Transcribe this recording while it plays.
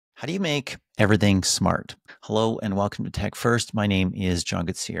How do you make everything smart? Hello and welcome to TechFirst. My name is John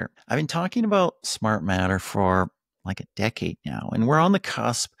Koetsier. I've been talking about smart matter for like a decade now, and we're on the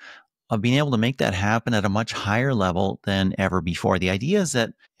cusp of being able to make that happen at a much higher level than ever before. The idea is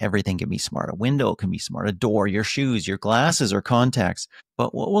that everything can be smart. A window can be smart, a door, your shoes, your glasses or contacts.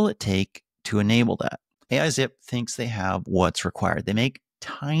 But what will it take to enable that? AIzip thinks they have what's required. They make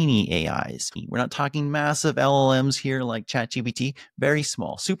tiny AIs. We're not talking massive LLMs here like ChatGPT, very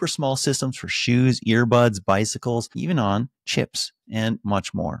small, super small systems for shoes, earbuds, bicycles, even on chips, and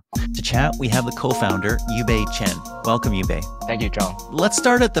much more. To chat, we have the co-founder, Yubei Chen. Welcome, Yubei. Thank you, John. Let's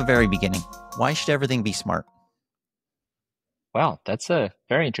start at the very beginning. Why should everything be smart? Wow, that's a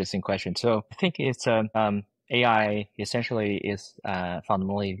very interesting question. So I think it's AI essentially is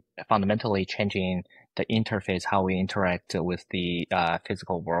fundamentally changing the interface, how we interact with the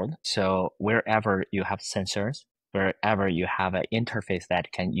physical world. So wherever you have sensors, wherever you have an interface that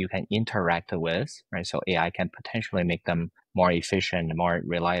you can interact with, right? So AI can potentially make them more efficient, more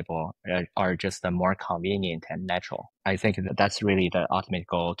reliable, or just more convenient and natural. I think that's really the ultimate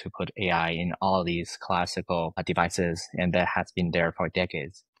goal, to put AI in all these classical devices, and that has been there for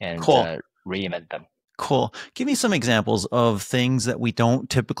decades, and Cool. reinvent them. Cool. Give me some examples of things that we don't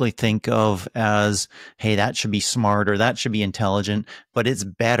typically think of as, hey, that should be smart or that should be intelligent, but it's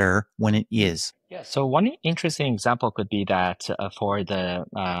better when it is. Yeah. So one interesting example could be that for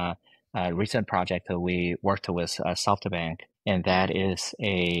the recent project that we worked with SoftBank, and that is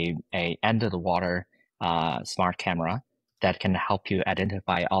a end of the water smart camera that can help you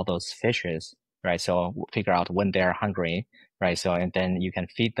identify all those fishes, right? So figure out when they're hungry, right? So and then you can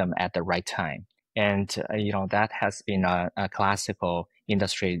feed them at the right time. And that has been a classical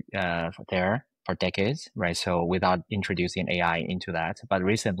industry there for decades, right? So without introducing AI into that, but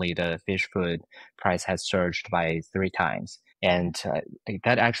recently the fish food price has surged by 3 times. And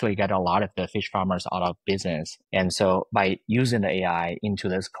that actually got a lot of the fish farmers out of business. And so by using the AI into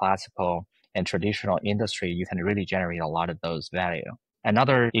this classical and traditional industry, you can really generate a lot of those value.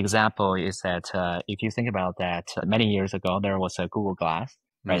 Another example is that if you think about that, many years ago, there was a Google Glass,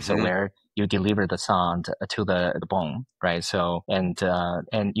 right? So where you deliver the sound to the bone, right? So and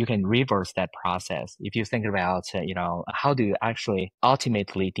you can reverse that process. If you think about how do you actually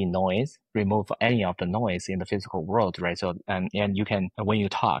ultimately denoise, remove any of the noise in the physical world, right? So and you can, when you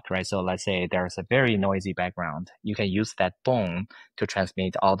talk, right? So let's say there's a very noisy background, you can use that bone to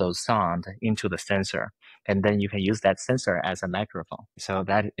transmit all those sound into the sensor, and then you can use that sensor as a microphone. So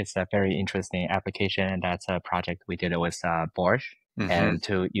that is a very interesting application, and that's a project we did with Bosch. And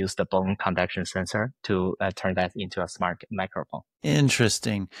to use the bone conduction sensor to turn that into a smart microphone.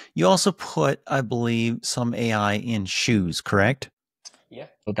 Interesting. You also put, I believe, some AI in shoes, correct? Yeah.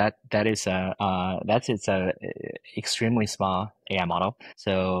 So that's a extremely small AI model.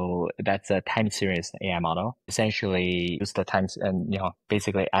 So that's a time series AI model. Essentially use the times and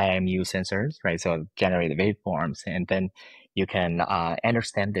basically IMU sensors, right? So generate waveforms, and then you can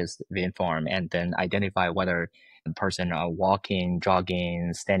understand this waveform and then identify whether the person are walking,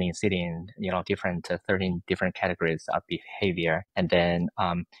 jogging, standing, sitting, different 13 different categories of behavior. And then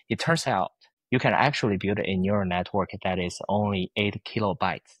it turns out you can actually build a neural network that is only 8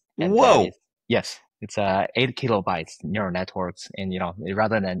 kilobytes. And that Whoa. is, yes, it's 8 kilobytes neural networks, and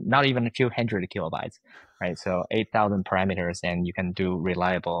rather than not even a few hundred kilobytes, right? So 8,000 parameters, and you can do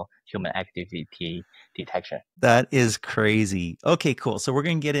reliable human activity detection. That is crazy. Okay, cool. So we're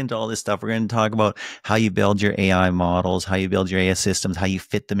going to get into all this stuff. We're going to talk about how you build your AI models, how you build your AI systems, how you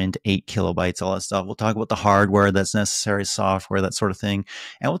fit them into 8 kilobytes, all that stuff. We'll talk about the hardware that's necessary, software, that sort of thing.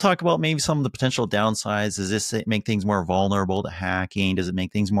 And we'll talk about maybe some of the potential downsides. Does this make things more vulnerable to hacking? Does it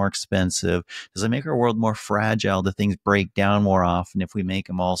make things more expensive? Does it make our world more fragile? Do things break down more often if we make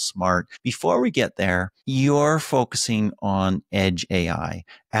them all smart? Before we get there, you're focusing on edge AI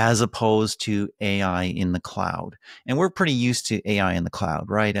as opposed to AI in the cloud. And we're pretty used to AI in the cloud,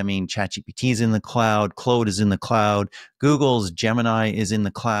 right? I mean, ChatGPT is in the cloud, Claude is in the cloud, Google's Gemini is in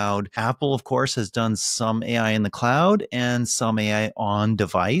the cloud. Apple, of course, has done some AI in the cloud and some AI on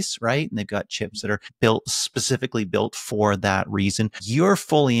device, right? And they've got chips that are specifically built for that reason. You're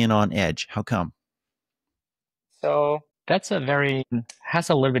fully in on edge. How come? So that's has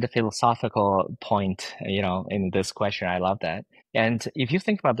a little bit of philosophical point, in this question. I love that. And if you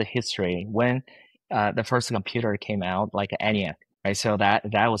think about the history, when the first computer came out, like ENIAC, right? So that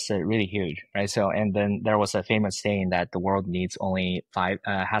was really huge, right? So, and then there was a famous saying that the world needs only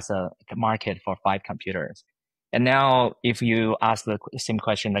has a market for 5 computers. And now if you ask the same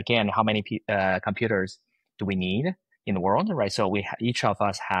question again, how many computers do we need? in the world, right? So each of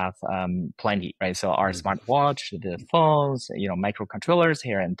us have plenty, right? So our Mhm. smartwatch, the phones, microcontrollers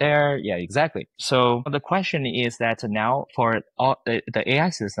here and there. Yeah, exactly. So the question is that now for all the AI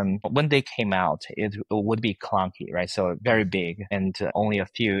system, when they came out, it would be clunky, right? So very big and only a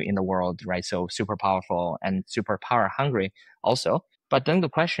few in the world, right? So super powerful and super power hungry also. But then the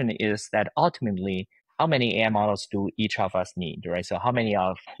question is that ultimately, how many AI models do each of us need, right? So how many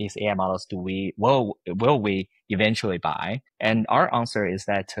of these AI models will we eventually buy? And our answer is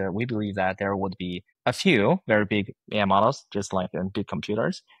that we believe that there would be a few very big AI models, just like in big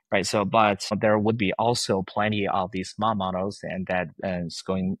computers, right? So, but there would be also plenty of these small models, and that is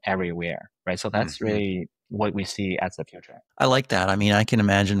going everywhere, right? So that's Mhm. really what we see as the future. I like that. I mean, I can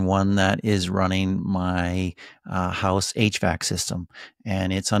imagine one that is running my house HVAC system,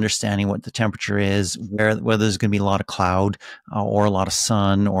 and it's understanding what the temperature is, whether there's going to be a lot of cloud or a lot of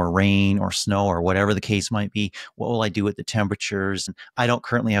sun or rain or snow or whatever the case might be. What will I do with the temperatures? And I don't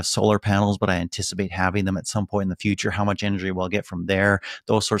currently have solar panels, but I anticipate having them at some point in the future. How much energy will I get from there?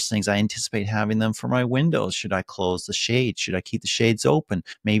 Those sorts of things. I anticipate having them for my windows. Should I close the shades? Should I keep the shades open?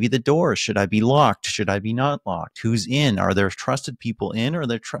 Maybe the doors. Should I be locked? Should I be not locked? Who's in? Are there trusted people in, or are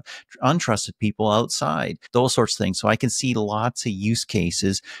there untrusted people outside? Those sorts of things. So I can see lots of use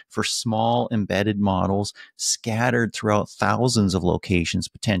cases for small embedded models scattered throughout thousands of locations,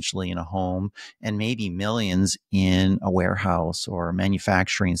 potentially in a home, and maybe millions in a warehouse or a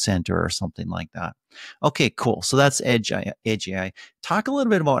manufacturing center or something like that. Okay, cool. So that's Edge AI. Talk a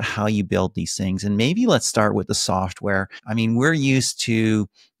little bit about how you build these things. And maybe let's start with the software. I mean, we're used to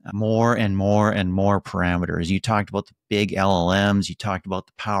more and more and more parameters. You talked about the big LLMs, you talked about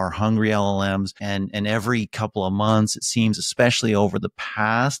the power hungry LLMs, and every couple of months, it seems, especially over the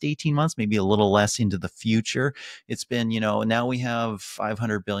past 18 months, maybe a little less into the future, it's been, now we have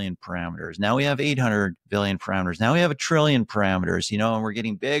 500 billion parameters. Now we have 800 billion parameters. Now we have a trillion parameters, and we're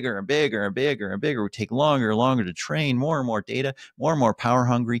getting bigger and bigger and bigger and bigger. We take longer and longer to train, more and more data, more and more power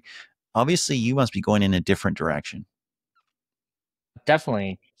hungry. Obviously, you must be going in a different direction.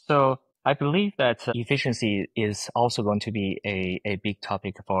 Definitely. So I believe that efficiency is also going to be a big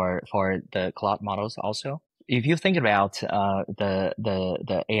topic for the cloud models also. If you think about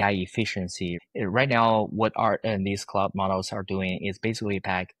the AI efficiency right now, what these cloud models are doing is basically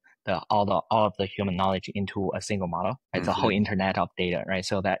pack all of the human knowledge into a single model. It's a whole Mm-hmm. internet of data, right?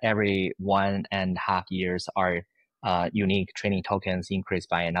 So that every 1.5 years our unique training tokens increased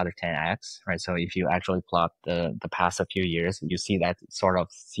by another 10x, right? So if you actually plot the past few years, you see that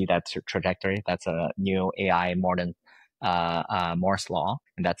trajectory. That's a new AI modern Moore's law,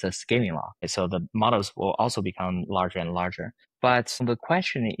 and that's a scaling law. So the models will also become larger and larger. But the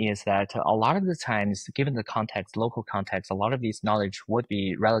question is that a lot of the times, given the context, local context, a lot of these knowledge would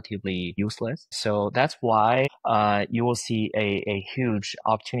be relatively useless. So that's why you will see a huge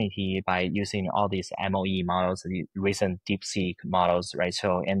opportunity by using all these MOE models, the recent DeepSeek models, right?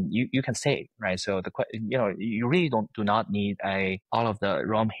 So, and you can save, right? So you really do not need all of the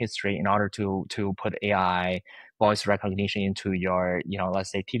ROM history in order to put AI voice recognition into your,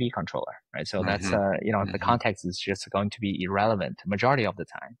 let's say TV controller, right? So that's, Mm-hmm. the Mm-hmm. context is just going to be irrelevant majority of the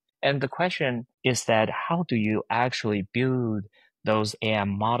time. And the question is that how do you actually build those AI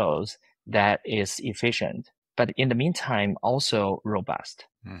models that is efficient, but in the meantime, also robust?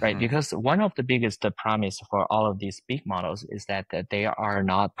 Right, Mm-hmm. because one of the biggest promise for all of these big models is that they are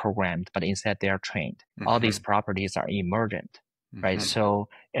not programmed, but instead they are trained. All these Mm-hmm. properties are emergent, right? Mm-hmm. So,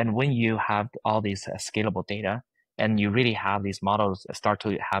 and when you have all these scalable data, and you really have these models start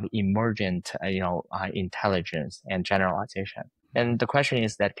to have emergent, intelligence and generalization. And the question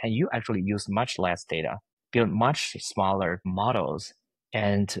is that can you actually use much less data, build much smaller models,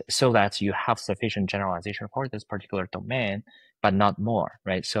 and so that you have sufficient generalization for this particular domain, but not more,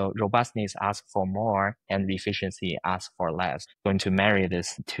 right? So robustness asks for more and efficiency asks for less. Going to marry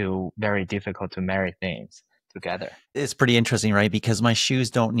these two very difficult to marry things together. It's pretty interesting, right? Because my shoes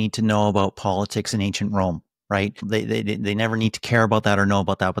don't need to know about politics in ancient Rome, right? They never need to care about that or know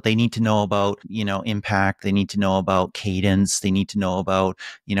about that, but they need to know about, impact. They need to know about cadence. They need to know about,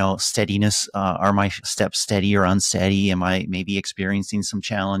 steadiness. Are my steps steady or unsteady? Am I maybe experiencing some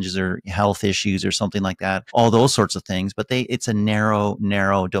challenges or health issues or something like that? All those sorts of things. But it's a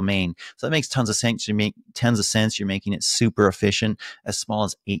narrow domain. So that makes tons of sense. You're making it super efficient, as small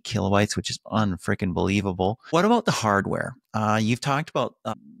as 8 kilobytes, which is unfreaking believable. What about the hardware? You've talked about.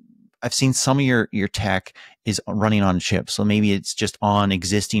 I've seen some of your tech is running on chips, so maybe it's just on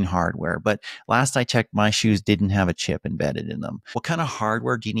existing hardware. But last I checked, my shoes didn't have a chip embedded in them. What kind of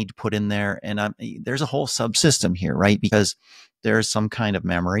hardware do you need to put in there? And there's a whole subsystem here, right? Because there's some kind of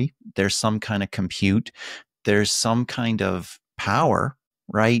memory, there's some kind of compute, there's some kind of power,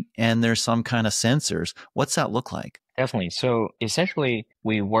 right? And there's some kind of sensors. What's that look like? Definitely. So essentially,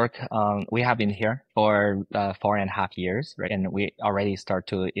 we have been here for 4.5 years, right? And we already start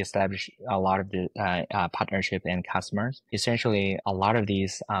to establish a lot of the partnership and customers. Essentially, a lot of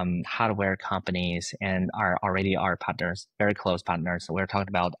these hardware companies and are already our partners, very close partners. So we're talking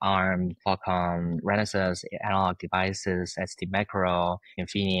about ARM, Qualcomm, Renesas, Analog Devices, STMicro,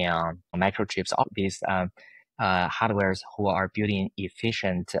 Infineon, Microchips, all these hardwares who are building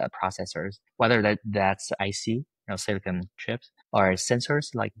efficient processors, whether that's IC, silicon chips, or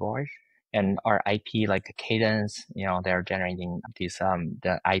sensors like Bosch, and our IP like Cadence, they're generating these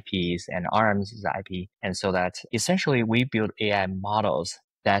the IPs, and ARMS is the IP, and so that essentially we build AI models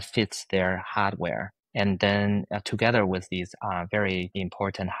that fits their hardware. And then together with these very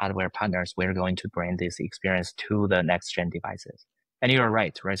important hardware partners, we're going to bring this experience to the next gen devices. And you're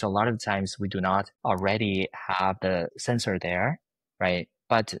right? So a lot of times we do not already have the sensor there, right?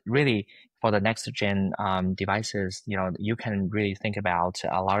 But really, for the next gen devices, you can really think about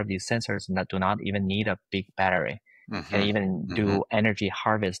a lot of these sensors that do not even need a big battery, can even do energy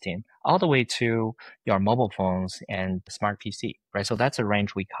harvesting, all the way to your mobile phones and smart PC, right? So that's a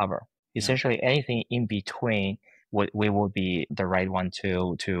range we cover. Essentially, anything in between, we will be the right one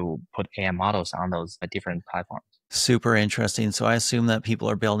to put AI models on those different platforms. Super interesting. So I assume that people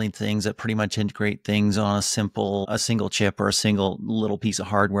are building things that pretty much integrate things on a single chip or a single little piece of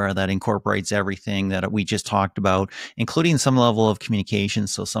hardware that incorporates everything that we just talked about, including some level of communication.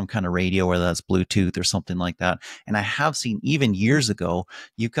 So some kind of radio, whether that's Bluetooth or something like that. And I have seen even years ago,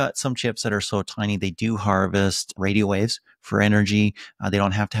 you've got some chips that are so tiny, they do harvest radio waves for energy. They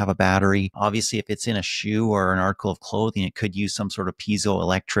don't have to have a battery. Obviously, if it's in a shoe or an article of clothing, it could use some sort of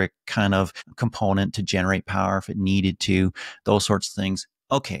piezoelectric kind of component to generate power if it needed to, those sorts of things.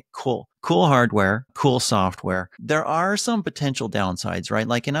 Okay, cool. Cool hardware, cool software. There are some potential downsides, right?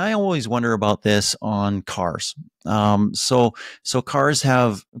 Like, and I always wonder about this on cars. So cars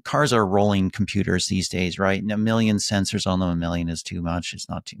are rolling computers these days, right? And a million sensors on them. A million is too much. It's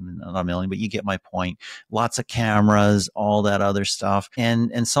not a million, but you get my point. Lots of cameras, all that other stuff.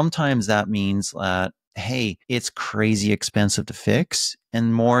 And sometimes that means that, hey, it's crazy expensive to fix,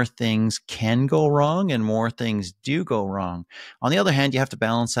 and more things can go wrong and more things do go wrong. On the other hand, you have to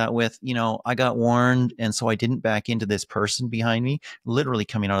balance that with, I got warned, and so I didn't back into this person behind me, literally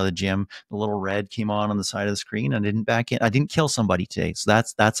coming out of the gym. The little red came on the side of the screen. I didn't back in. I didn't kill somebody today. So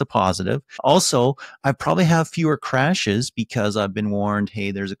that's a positive. Also, I probably have fewer crashes because I've been warned,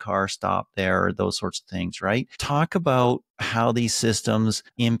 hey, there's a car, stop there, or those sorts of things, right? Talk about how these systems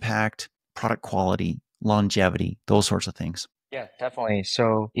impact product quality, longevity, those sorts of things. Yeah, definitely.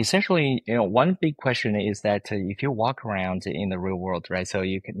 So essentially, one big question is that if you walk around in the real world, right? So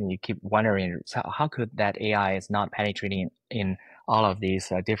you keep wondering, so how could that AI is not penetrating in all of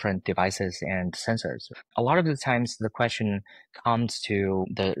these different devices and sensors? A lot of the times, the question comes to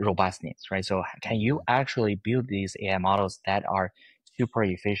the robustness, right? So can you actually build these AI models that are super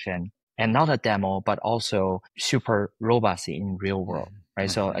efficient and not a demo, but also super robust in real world? Right.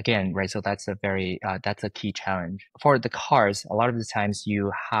 So again, right. So that's a key challenge for the cars. A lot of the times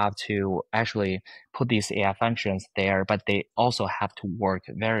you have to actually put these AI functions there, but they also have to work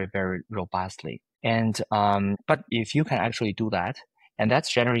very, very robustly. And, but if you can actually do that, and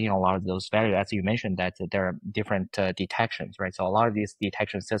that's generating a lot of those values, as you mentioned, that there are different detections, right? So a lot of these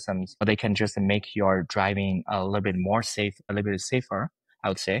detection systems, they can just make your driving a little bit more safe, a little bit safer, I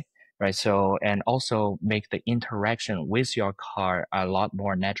would say. Right. So, and also make the interaction with your car a lot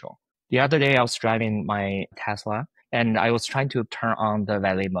more natural. The other day I was driving my Tesla and I was trying to turn on the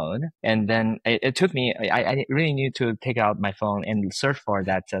valet mode. And then it took me, I really need to take out my phone and search for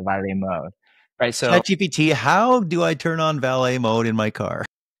that valet mode. Right. So ChatGPT, how do I turn on valet mode in my car?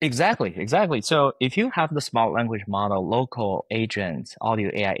 Exactly. So if you have the small language model, local agent,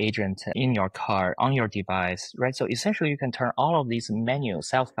 audio AI agent in your car, on your device, right? So essentially you can turn all of these manual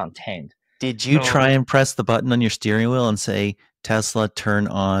self-contained. Did you try and press the button on your steering wheel and say, Tesla, turn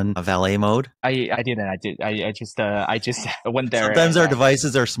on a valet mode? I didn't. I just went there. Sometimes our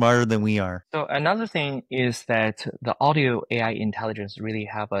devices are smarter than we are. So another thing is that the audio AI intelligence really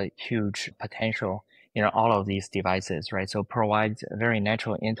have a huge potential in all of these devices, right? So provide a very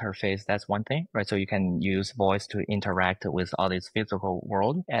natural interface. That's one thing, right? So you can use voice to interact with all this physical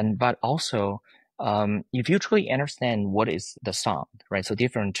world, but also if you truly understand what is the sound, right? So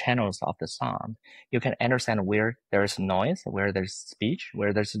different channels of the sound, you can understand where there's noise, where there's speech,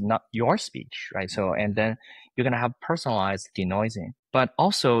 where there's not your speech, right? So, and then you're going to have personalized denoising. But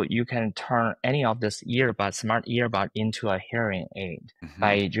also you can turn any of this smart earbud into a hearing aid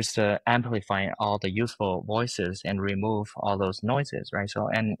by just amplifying all the useful voices and remove all those noises, right? So,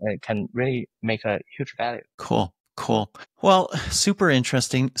 and it can really make a huge value. Cool. Cool. Well, super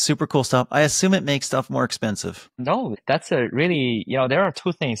interesting, super cool stuff. I assume it makes stuff more expensive. No, that's a really, there are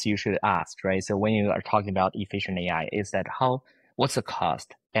two things you should ask, right? So when you are talking about efficient AI, is that what's the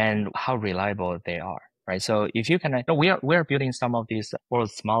cost and how reliable they are, right? So if you can, we are building some of these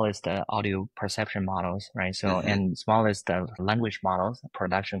world's smallest audio perception models, right? So, and smallest language models,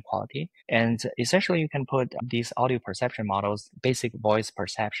 production quality. And essentially you can put these audio perception models, basic voice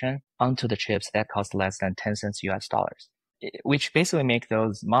perception onto the chips that cost less than 10 cents US dollars, which basically make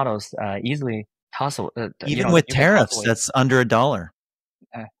those models easily tossable. Even with tariffs, that's under $1.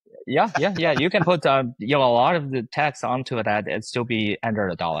 Yeah. You can put a lot of the text onto that; it still be under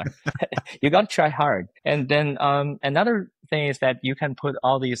 $1. You got to try hard. And then another thing is that you can put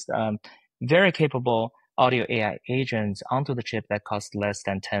all these very capable audio AI agents onto the chip that cost less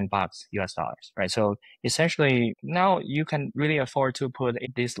than $10 US dollars, right? So essentially, now you can really afford to put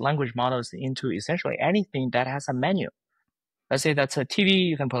these language models into essentially anything that has a menu. Let's say that's a TV,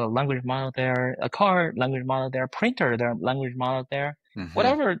 you can put a language model there, a car, language model there, printer, there, language model there.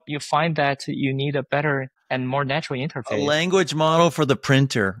 Whatever you find that you need a better and more natural interface. A language model for the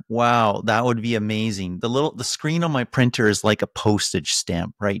printer. Wow, that would be amazing. The screen on my printer is like a postage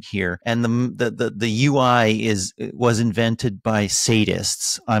stamp right here, and the UI was invented by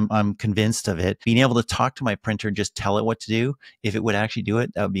sadists. I'm convinced of it. Being able to talk to my printer and just tell it what to do, if it would actually do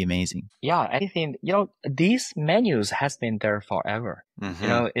it, that would be amazing. Yeah, I think these menus has been there forever.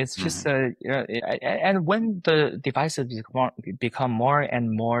 It's just and when the devices become more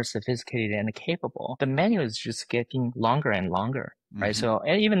and more sophisticated and capable, the menu is just getting longer and longer, right? So,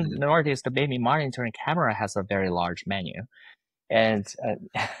 and even nowadays, the baby monitoring camera has a very large menu, and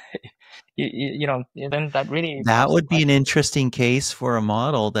then that would be an interesting case for a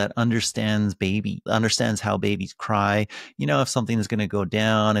model that understands how babies cry. If something is going to go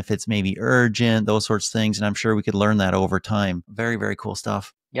down, if it's maybe urgent, those sorts of things. And I'm sure we could learn that over time. Very, very cool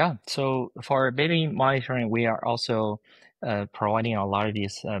stuff. Yeah. So for baby monitoring, we are also providing a lot of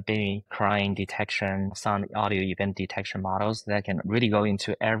these baby crying detection, sound audio event detection models that can really go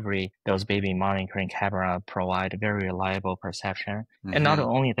into those baby monitoring camera, provide very reliable perception. And not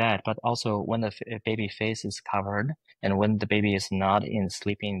only that, but also when the baby face is covered and when the baby is not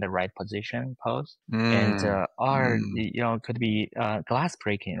sleeping in the right position pose, and could be glass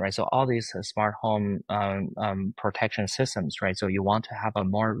breaking, right? So all these smart home protection systems, right? So you want to have a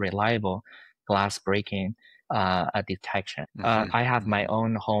more reliable glass breaking detection. I have my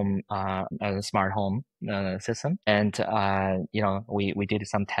own home, smart home system, and we did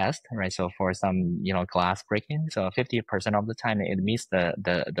some tests, right? So for some glass breaking, so 50% of the time it missed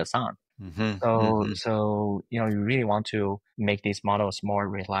the sound. So you really want to make these models more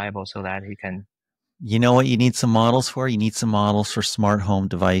reliable so that you can. You know what you need some models for? You need some models for smart home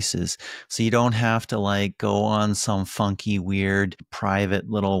devices. So you don't have to go on some funky, weird, private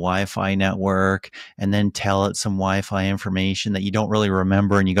little Wi-Fi network and then tell it some Wi-Fi information that you don't really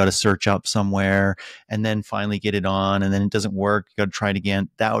remember and you got to search up somewhere and then finally get it on and then it doesn't work. You got to try it again.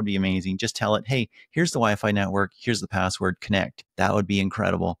 That would be amazing. Just tell it, hey, here's the Wi-Fi network. Here's the password. Connect. That would be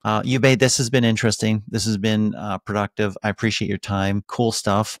incredible. Yubei, this has been interesting. This has been productive. I appreciate your time. Cool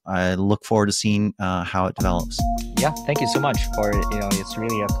stuff. I look forward to seeing how it develops. Yeah, thank you so much for, it's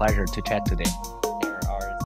really a pleasure to chat today.